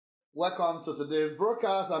Welcome to today's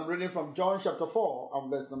broadcast. I'm reading from John chapter 4 and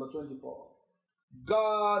verse number 24.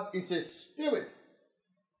 God is a spirit,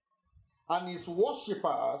 and his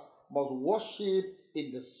worshippers must worship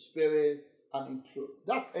in the spirit and in truth.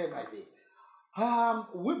 That's NIV.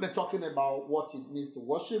 We've been talking about what it means to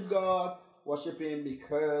worship God, worship him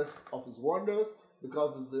because of his wonders,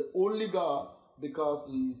 because he's the only God, because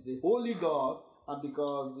he's the holy God, and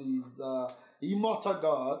because he's immortal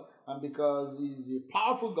God, and because he's a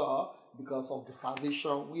powerful God, because of the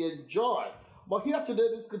salvation we enjoy. But here today,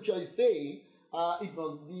 the scripture is saying it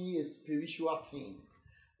must be a spiritual thing.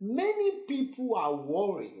 Many people are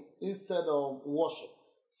worried instead of worship,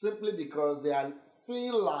 simply because they are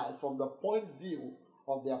seeing life from the point of view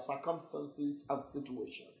of their circumstances and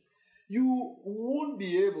situation. You won't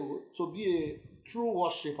be able to be a true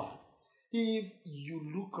worshiper if you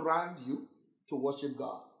look around you to worship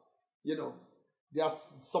God. You know, there are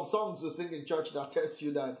some songs we sing in church that tells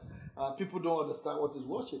you that people don't understand what is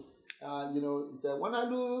worship. He said, when I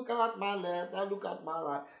look at my left, I look at my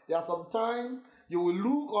right. There are some times you will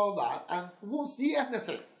look all that and won't see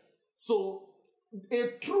anything. So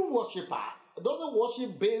a true worshiper doesn't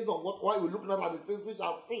worship based on why we're looking at the things which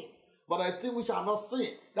are seen, but the things which are not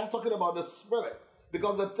seen. That's talking about the spirit.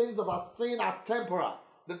 Because the things that are seen are temporal.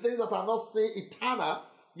 The things that are not seen eternal,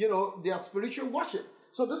 they are spiritual worship.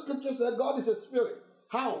 So this scripture said God is a spirit.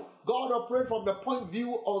 How? God operates from the point of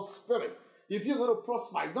view of spirit. If you're going to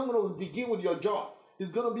prosper, it's not going to begin with your job.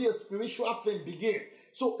 It's going to be a spiritual thing begin.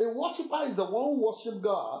 So a worshiper is the one who worships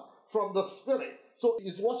God from the spirit. So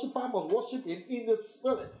his worshiper must worship him in the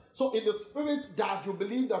spirit. So in the spirit that you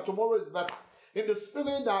believe that tomorrow is better. In the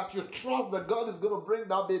spirit that you trust that God is going to bring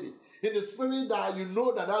that baby. In the spirit that you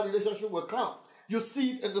know that relationship will come. You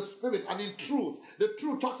see it in the spirit and in truth. The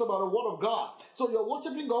truth talks about the word of God. So you're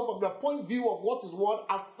worshiping God from the point of view of what his word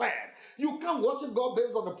has said. You can't worship God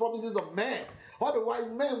based on the promises of man. Otherwise,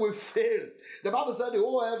 men will fail. The Bible said the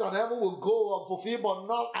whole earth and heaven will go unfulfilled, but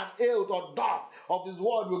not an eighth or dot of his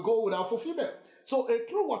word will go without fulfillment. So a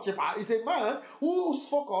true worshiper is a man whose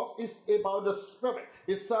focus is about the spirit.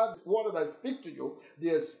 He said, what did I speak to you?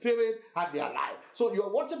 Their spirit and their life. So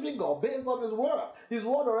you're worshiping God based on his word. His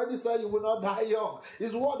word already said you will not die young.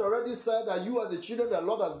 His word already said that you and the children that the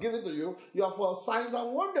Lord has given to you, you are for signs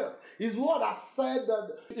and wonders. His word has said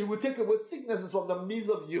that it will take away sicknesses from the midst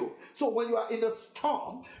of you. So when you are in a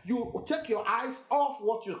storm, you take your eyes off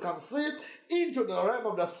what you can see into the realm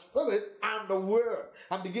of the spirit and the word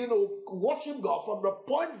and begin to worship God from the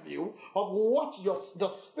point of view of what the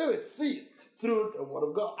spirit sees through the word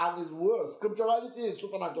of God and his word. Scripturality is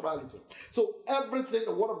supernaturality. So everything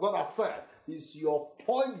the word of God has said is your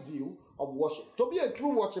point of view of worship. To be a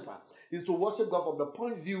true worshiper is to worship God from the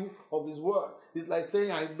point of view of his word. It's like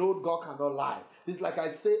saying, I know God cannot lie. It's like I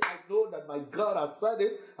say, I know that my God has said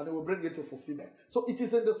it and he will bring it to fulfillment. So it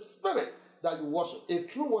is in the spirit that you worship. A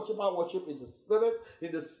true worshiper worship in the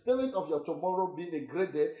spirit of your tomorrow being a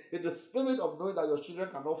great day, in the spirit of knowing that your children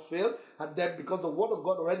cannot fail, and then because the word of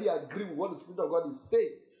God already agree with what the Spirit of God is saying,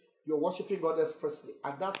 you're worshiping God expressly.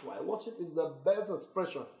 And that's why worship is the best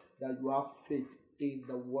expression that you have faith in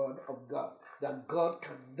the word of God, that God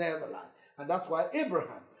can never lie. And that's why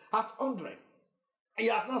Abraham, at 100, he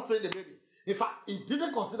has not seen the baby. In fact, he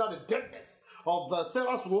didn't consider the deadness of the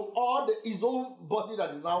Sarah's womb or his own body that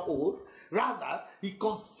is now old. Rather, he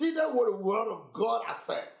considered what the word of God has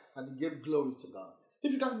said and he gave glory to God.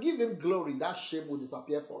 If you can give him glory, that shame will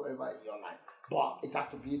disappear forever in your life. But it has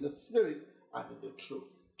to be in the spirit and in the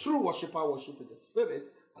truth. True worshiper worship in the spirit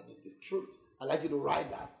and in the truth. I'd like you to write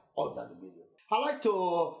that under the video. I like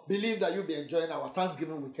to believe that you'll be enjoying our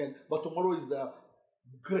Thanksgiving weekend, but tomorrow is the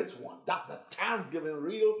great one. That's the Thanksgiving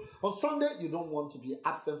real. On Sunday, you don't want to be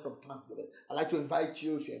absent from Thanksgiving. I'd like to invite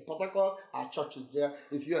you. If you're in Port Harcourt, our church is there.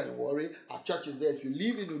 If you're in Warri, our church is there. If you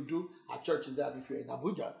live in Udu, our church is there. And if you're in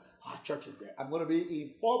Abuja, our church is there. I'm going to be in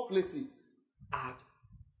 4 places at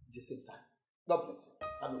the same time. God bless you.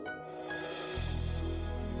 Have a wonderful day.